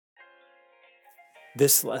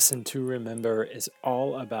This lesson to remember is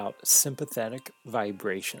all about sympathetic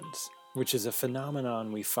vibrations, which is a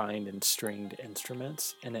phenomenon we find in stringed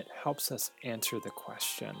instruments, and it helps us answer the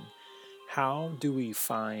question, how do we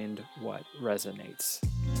find what resonates?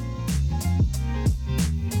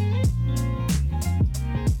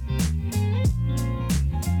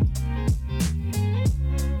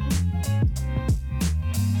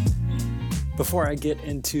 Before I get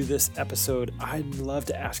into this episode, I'd love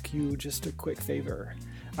to ask you just a quick favor.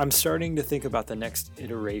 I'm starting to think about the next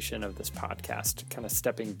iteration of this podcast, kind of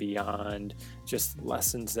stepping beyond just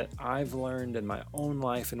lessons that I've learned in my own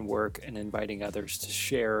life and work and inviting others to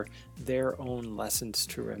share their own lessons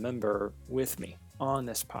to remember with me on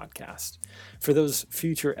this podcast. For those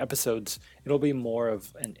future episodes, it'll be more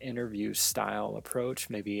of an interview style approach.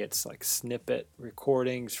 Maybe it's like snippet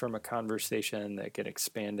recordings from a conversation that get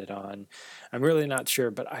expanded on. I'm really not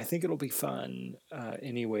sure, but I think it'll be fun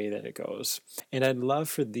any way that it goes. And I'd love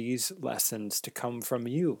for these lessons to come from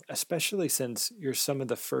you, especially since you're some of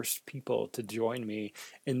the first people to join me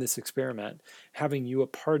in this experiment. Having you a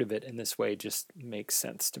part of it in this way just makes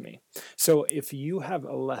sense to me. So if you have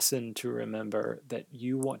a lesson to remember that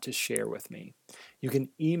you want to share with me, you can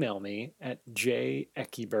email me at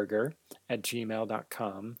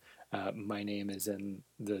jeckeberger@gmail.com. My name is in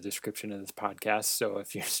the description of this podcast, so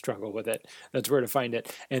if you struggle with it, that's where to find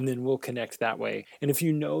it, and then we'll connect that way. And if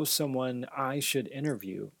you know someone I should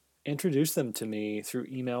interview, introduce them to me through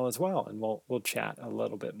email as well, and we'll chat a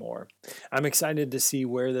little bit more. I'm excited to see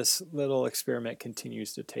where this little experiment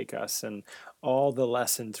continues to take us and all the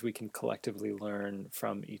lessons we can collectively learn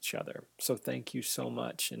from each other. So thank you so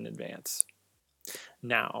much in advance.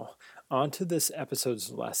 Now, on to this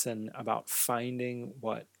episode's lesson about finding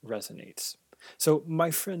what resonates. So,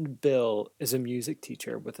 my friend Bill is a music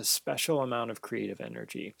teacher with a special amount of creative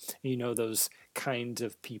energy. You know, those kinds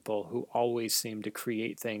of people who always seem to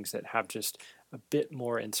create things that have just a bit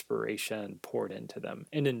more inspiration poured into them,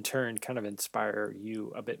 and in turn, kind of inspire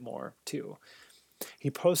you a bit more too.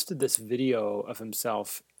 He posted this video of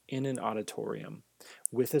himself in an auditorium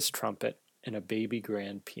with his trumpet and a baby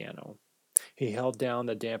grand piano. He held down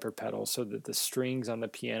the damper pedal so that the strings on the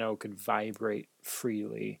piano could vibrate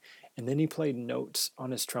freely, and then he played notes on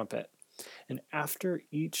his trumpet. And after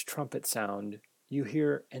each trumpet sound, you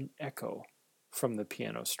hear an echo from the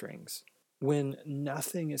piano strings. When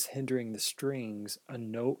nothing is hindering the strings, a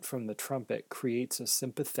note from the trumpet creates a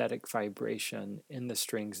sympathetic vibration in the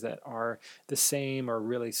strings that are the same or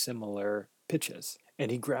really similar pitches. And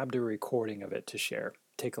he grabbed a recording of it to share.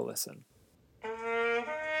 Take a listen.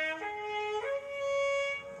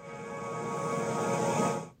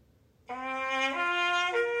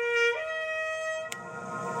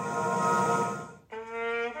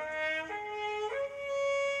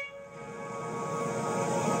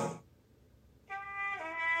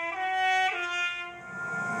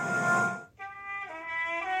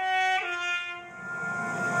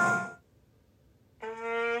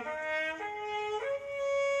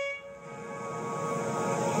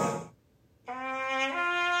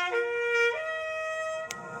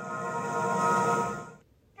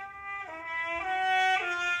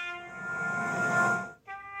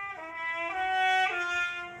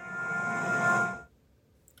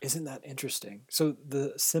 Isn't that interesting? So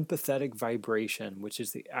the sympathetic vibration, which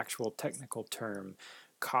is the actual technical term,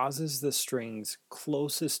 causes the strings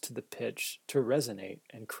closest to the pitch to resonate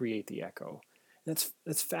and create the echo. That's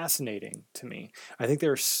fascinating to me. I think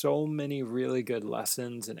there are so many really good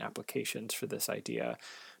lessons and applications for this idea,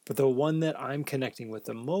 but the one that I'm connecting with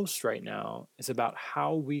the most right now is about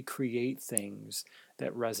how we create things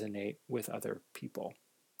that resonate with other people.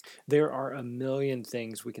 There are a million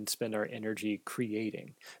things we can spend our energy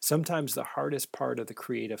creating. Sometimes the hardest part of the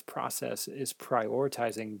creative process is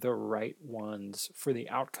prioritizing the right ones for the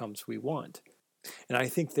outcomes we want. And I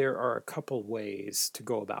think there are a couple ways to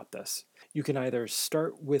go about this. You can either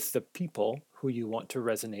start with the people who you want to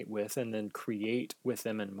resonate with and then create with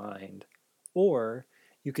them in mind, or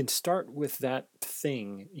you can start with that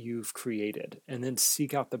thing you've created and then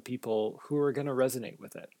seek out the people who are going to resonate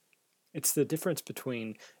with it. It's the difference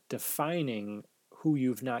between defining who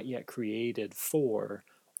you've not yet created for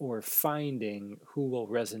or finding who will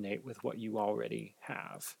resonate with what you already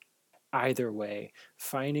have. Either way,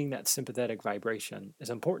 finding that sympathetic vibration is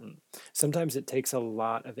important. Sometimes it takes a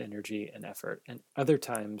lot of energy and effort, and other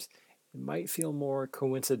times it might feel more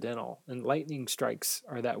coincidental, and lightning strikes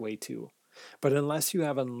are that way too. But unless you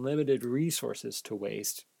have unlimited resources to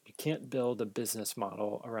waste, you can't build a business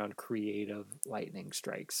model around creative lightning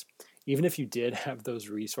strikes. Even if you did have those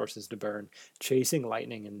resources to burn, chasing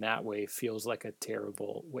lightning in that way feels like a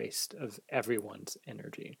terrible waste of everyone's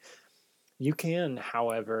energy. You can,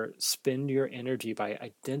 however, spend your energy by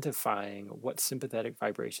identifying what sympathetic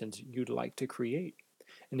vibrations you'd like to create.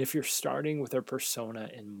 And if you're starting with a persona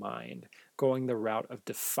in mind, going the route of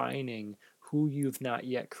defining who you've not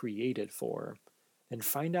yet created for, then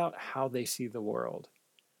find out how they see the world.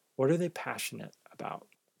 What are they passionate about?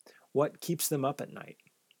 What keeps them up at night?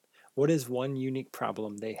 What is one unique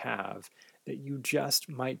problem they have that you just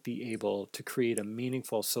might be able to create a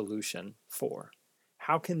meaningful solution for?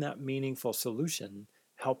 How can that meaningful solution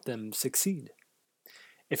help them succeed?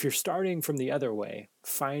 If you're starting from the other way,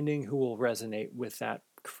 finding who will resonate with that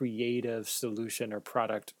creative solution or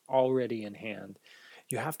product already in hand,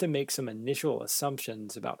 you have to make some initial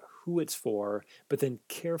assumptions about who it's for, but then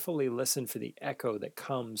carefully listen for the echo that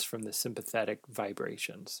comes from the sympathetic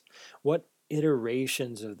vibrations. What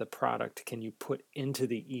iterations of the product can you put into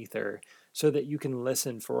the ether so that you can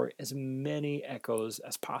listen for as many echoes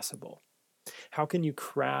as possible? How can you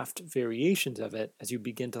craft variations of it as you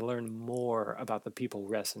begin to learn more about the people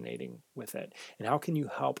resonating with it? And how can you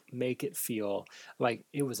help make it feel like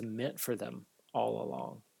it was meant for them all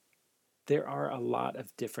along? There are a lot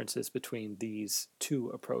of differences between these two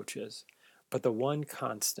approaches, but the one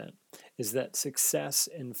constant is that success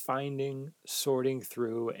in finding, sorting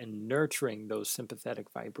through, and nurturing those sympathetic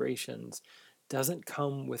vibrations doesn't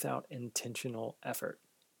come without intentional effort.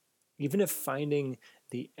 Even if finding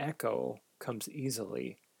the echo comes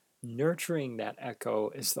easily, nurturing that echo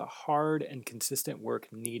is the hard and consistent work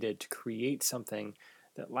needed to create something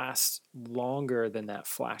that lasts longer than that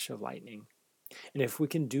flash of lightning. And if we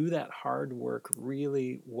can do that hard work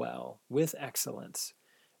really well with excellence,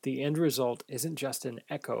 the end result isn't just an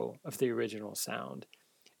echo of the original sound,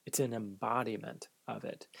 it's an embodiment of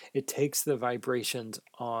it. It takes the vibrations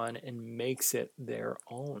on and makes it their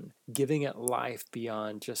own, giving it life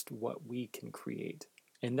beyond just what we can create.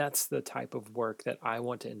 And that's the type of work that I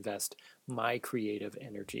want to invest my creative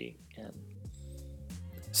energy in.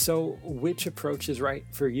 So, which approach is right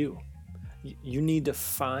for you? You need to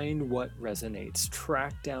find what resonates,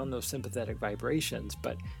 track down those sympathetic vibrations,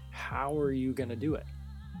 but how are you going to do it?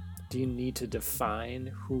 Do you need to define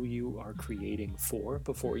who you are creating for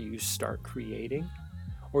before you start creating?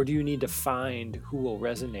 Or do you need to find who will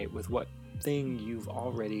resonate with what thing you've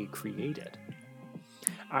already created?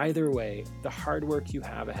 Either way, the hard work you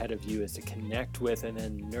have ahead of you is to connect with and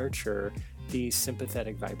then nurture these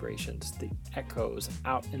sympathetic vibrations, the echoes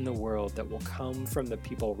out in the world that will come from the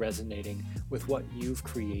people resonating with what you've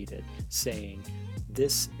created, saying,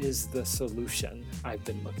 "This is the solution I've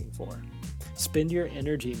been looking for." Spend your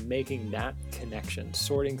energy making that connection,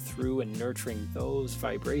 sorting through and nurturing those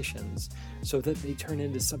vibrations so that they turn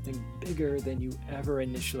into something bigger than you ever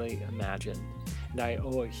initially imagined. And I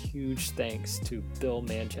owe a huge thanks to Bill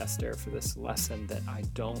Manchester for this lesson that I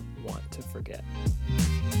don't want to forget.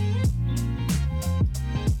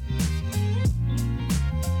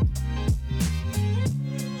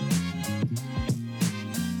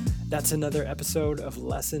 That's another episode of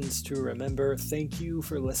Lessons to Remember. Thank you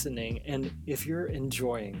for listening. And if you're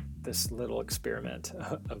enjoying this little experiment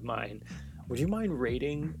of mine, would you mind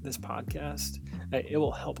rating this podcast? It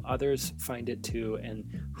will help others find it too. And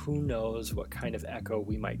who knows what kind of echo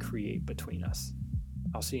we might create between us.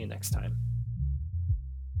 I'll see you next time.